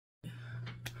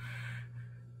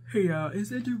Hey y'all,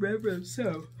 it's Andrew Reverend.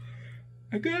 So,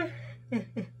 I got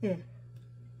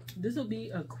this will be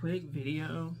a quick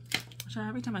video.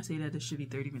 Every time I say that, this should be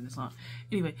 30 minutes long.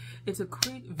 Anyway, it's a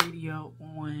quick video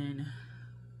on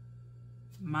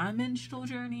my menstrual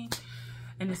journey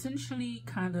and essentially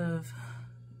kind of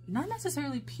not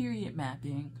necessarily period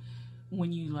mapping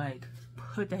when you like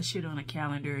put that shit on a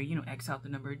calendar, you know, X out the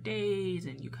number of days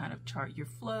and you kind of chart your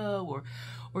flow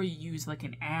or you use like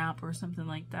an app or something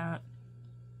like that.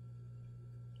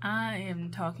 I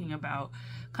am talking about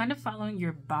kind of following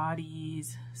your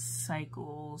body's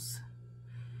cycles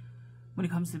when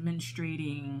it comes to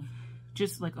menstruating,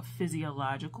 just like a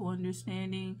physiological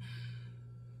understanding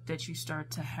that you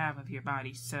start to have of your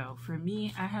body. So for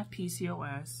me, I have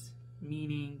PCOS,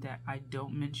 meaning that I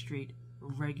don't menstruate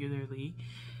regularly.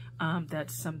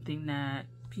 That's something that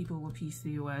people with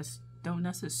PCOS don't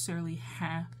necessarily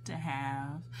have to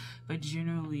have, but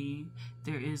generally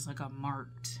there is like a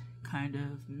marked kind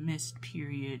of missed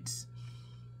periods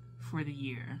for the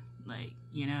year. Like,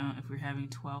 you know, if we're having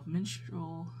 12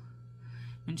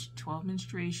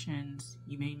 menstruations,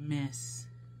 you may miss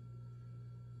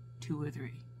 2 or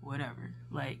 3, whatever.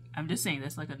 Like, I'm just saying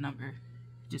that's like a number,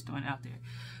 just throwing it out there.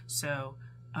 So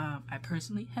I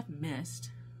personally have missed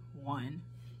 1.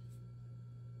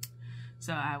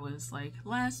 So I was like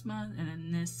last month, and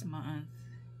then this month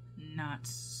not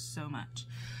so much.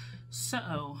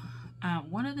 So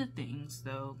one of the things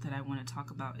though that I want to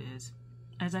talk about is,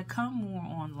 as I come more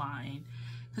online,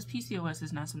 because PCOS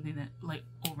is not something that like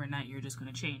overnight you're just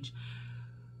going to change.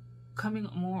 Coming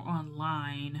more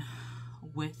online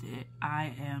with it,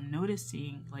 I am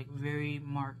noticing like very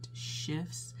marked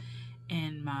shifts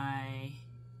in my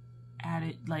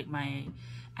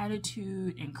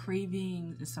attitude and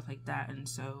cravings and stuff like that. And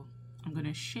so I'm going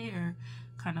to share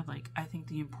kind of like, I think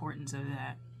the importance of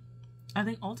that. I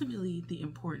think ultimately the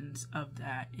importance of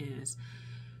that is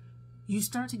you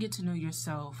start to get to know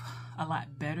yourself a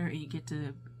lot better, and you get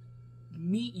to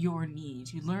meet your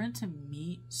needs. You learn to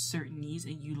meet certain needs,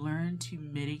 and you learn to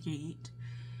mitigate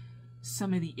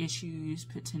some of the issues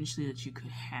potentially that you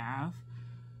could have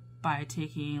by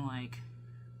taking like,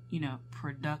 you know,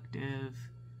 productive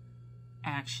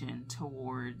action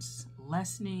towards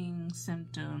lessening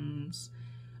symptoms,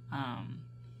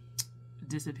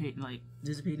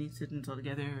 dissipating symptoms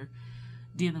altogether,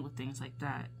 dealing with things like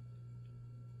that.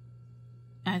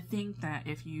 I think that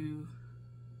if you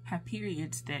have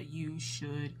periods, that you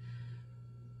should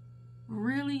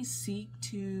really seek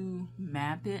to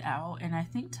map it out. And I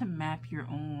think to map your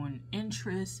own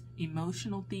interests,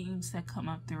 emotional themes that come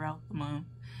up throughout the month,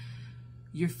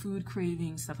 your food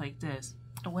cravings, stuff like this.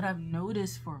 And what I've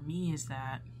noticed for me is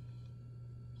that,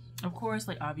 of course,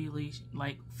 like ovulation,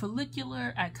 like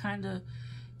follicular, I kind of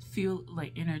feel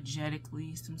like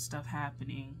energetically some stuff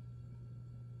happening.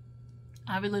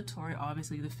 Ovulatory,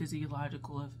 obviously the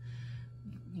physiological of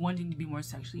wanting to be more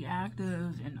sexually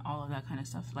active and all of that kind of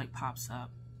stuff like pops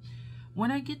up. When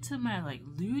I get to my like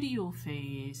luteal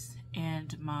phase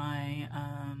and my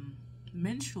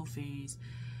menstrual phase,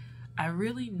 I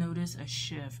really notice a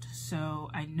shift.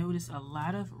 So I notice a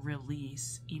lot of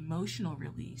release, emotional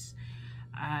release.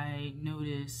 I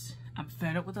notice I'm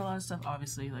fed up with a lot of stuff.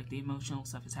 Obviously, like the emotional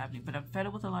stuff is happening, but I'm fed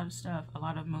up with a lot of stuff, a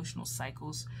lot of emotional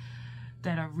cycles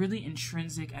that are really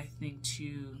intrinsic, I think,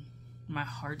 to my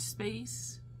heart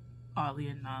space. Oddly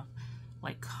enough,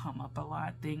 like come up a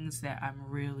lot. Things that I'm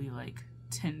really like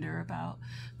tender about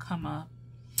come up.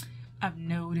 I've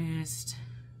noticed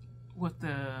with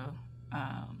the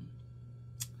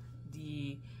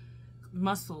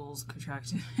muscles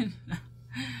contraction,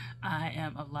 I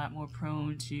am a lot more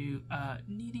prone to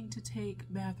needing to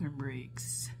take bathroom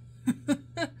breaks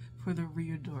for the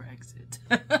rear door exit.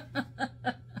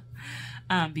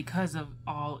 Because of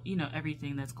all, you know,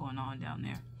 everything that's going on down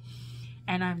there.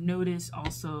 And I've noticed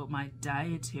also my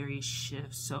dietary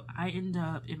shifts. So I end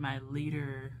up in my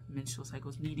later menstrual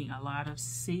cycles needing a lot of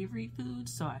savory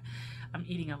foods. So I'm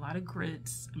eating a lot of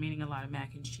grits, I'm eating a lot of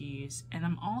mac and cheese, and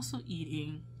I'm also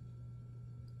eating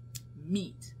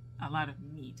meat, a lot of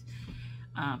meat.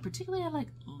 Particularly I like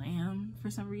lamb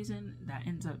for some reason. That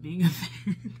ends up being a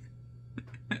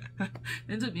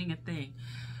thing.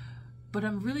 But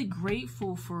I'm really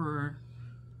grateful for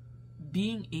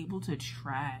being able to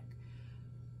track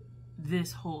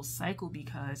this whole cycle,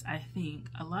 because I think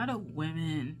a lot of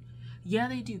women, yeah,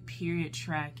 they do period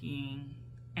tracking,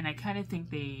 and I kind of think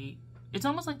it's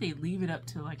almost like they leave it up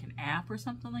to like an app or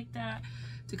something like that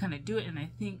to kind of do it. And I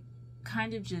think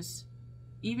kind of just,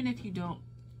 even if you don't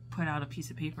put out a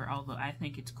piece of paper, although I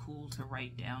think it's cool to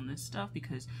write down this stuff,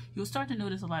 because you'll start to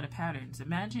notice a lot of patterns.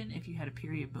 Imagine if you had a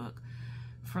period book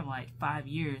for like 5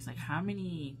 years, like how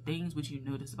many things would you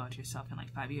notice about yourself in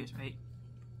like 5 years, right?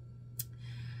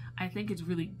 I think it's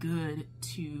really good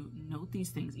to note these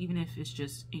things, even if it's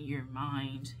just in your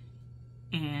mind.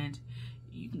 And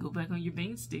you can go back on your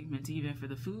bank statements even for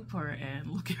the food part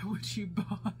and look at what you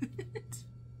bought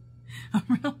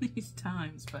around these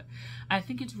times. But I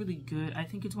think it's really good. I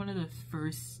think it's one of the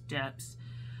first steps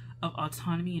of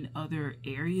autonomy in other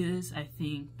areas. I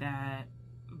think that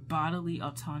bodily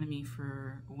autonomy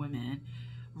for women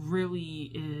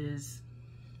really is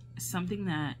something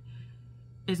that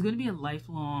is going to be a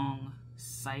lifelong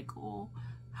cycle.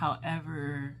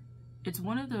 However, it's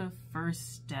one of the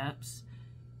first steps,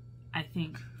 I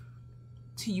think,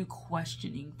 to you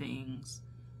questioning things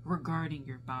regarding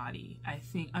your body. I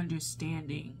think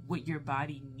understanding what your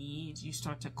body needs, you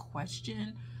start to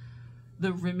question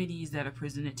the remedies that are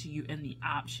presented to you and the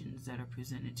options that are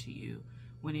presented to you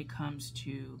when it comes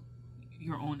to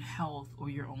your own health or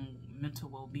your own mental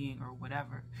well-being or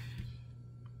whatever.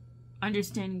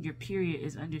 Understanding your period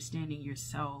is understanding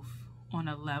yourself on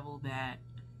a level that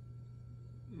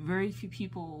very few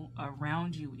people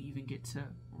around you would even get to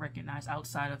recognize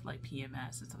outside of like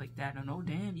PMS and stuff like that. And oh,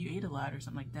 damn, you ate a lot or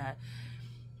something like that.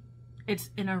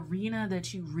 It's an arena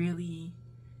that you really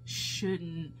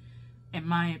shouldn't, in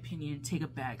my opinion, take a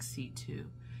back seat to.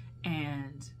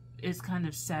 And it's kind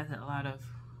of sad that a lot of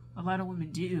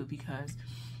women do, because,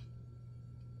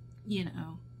 you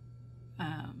know,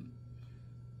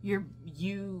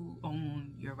 you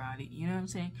own your body, you know what I'm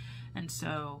saying? And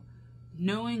so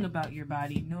knowing about your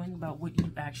body, knowing about what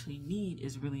you actually need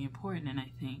is really important. And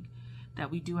I think that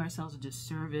we do ourselves a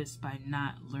disservice by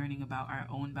not learning about our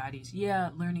own bodies. Yeah,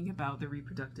 learning about the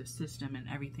reproductive system and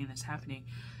everything that's happening,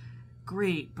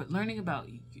 great, but learning about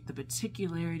the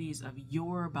particularities of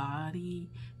your body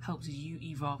helps you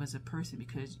evolve as a person,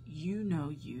 because you know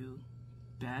you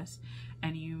best,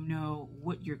 and you know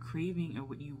what you're craving and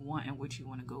what you want and what you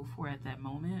want to go for at that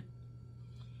moment.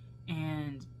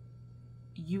 And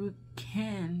you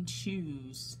can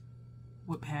choose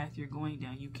what path you're going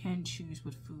down. You can choose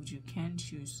what foods, you can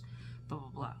choose blah blah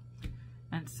blah.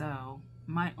 And so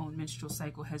my own menstrual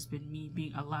cycle has been me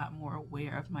being a lot more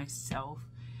aware of myself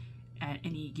at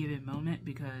any given moment,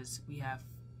 because we have,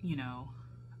 you know,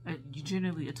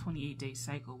 generally a 28-day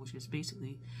cycle, which is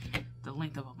basically the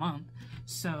length of a month.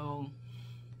 So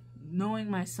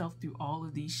knowing myself through all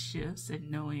of these shifts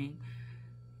and knowing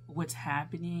what's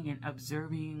happening and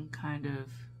observing kind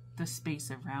of the space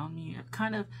around me,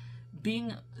 kind of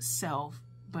being self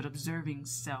but observing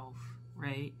self,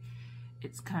 right?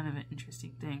 It's kind of an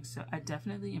interesting thing. So I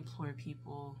definitely implore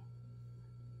people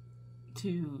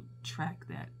to track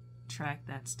that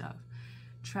stuff.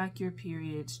 Track your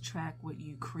periods, track what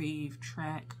you crave,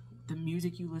 track the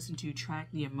music you listen to, track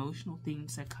the emotional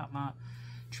themes that come up,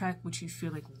 track what you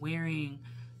feel like wearing,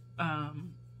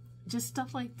 just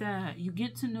stuff like that. You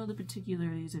get to know the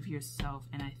particularities of yourself,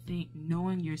 and I think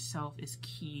knowing yourself is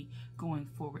key going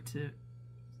forward to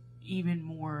even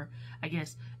more, I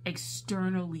guess,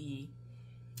 externally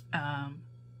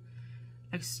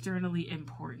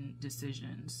important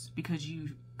decisions, because you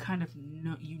kind of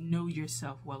know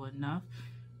yourself well enough.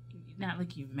 Not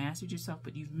like you've mastered yourself,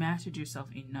 but you've mastered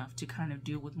yourself enough to kind of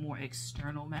deal with more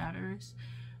external matters,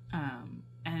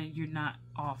 and you're not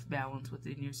off balance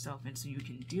within yourself, and so you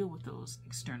can deal with those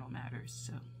external matters.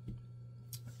 So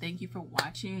thank you for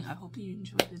watching. I hope you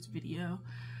enjoyed this video.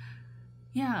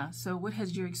 Yeah, so what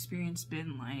has your experience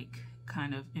been like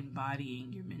kind of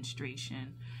embodying your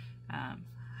menstruation?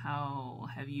 How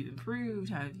have you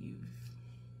improved? How have you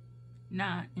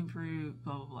not improved?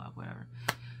 Blah, blah, blah,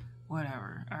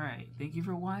 whatever. All right. Thank you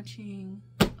for watching.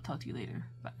 I'll talk to you later.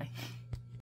 Bye.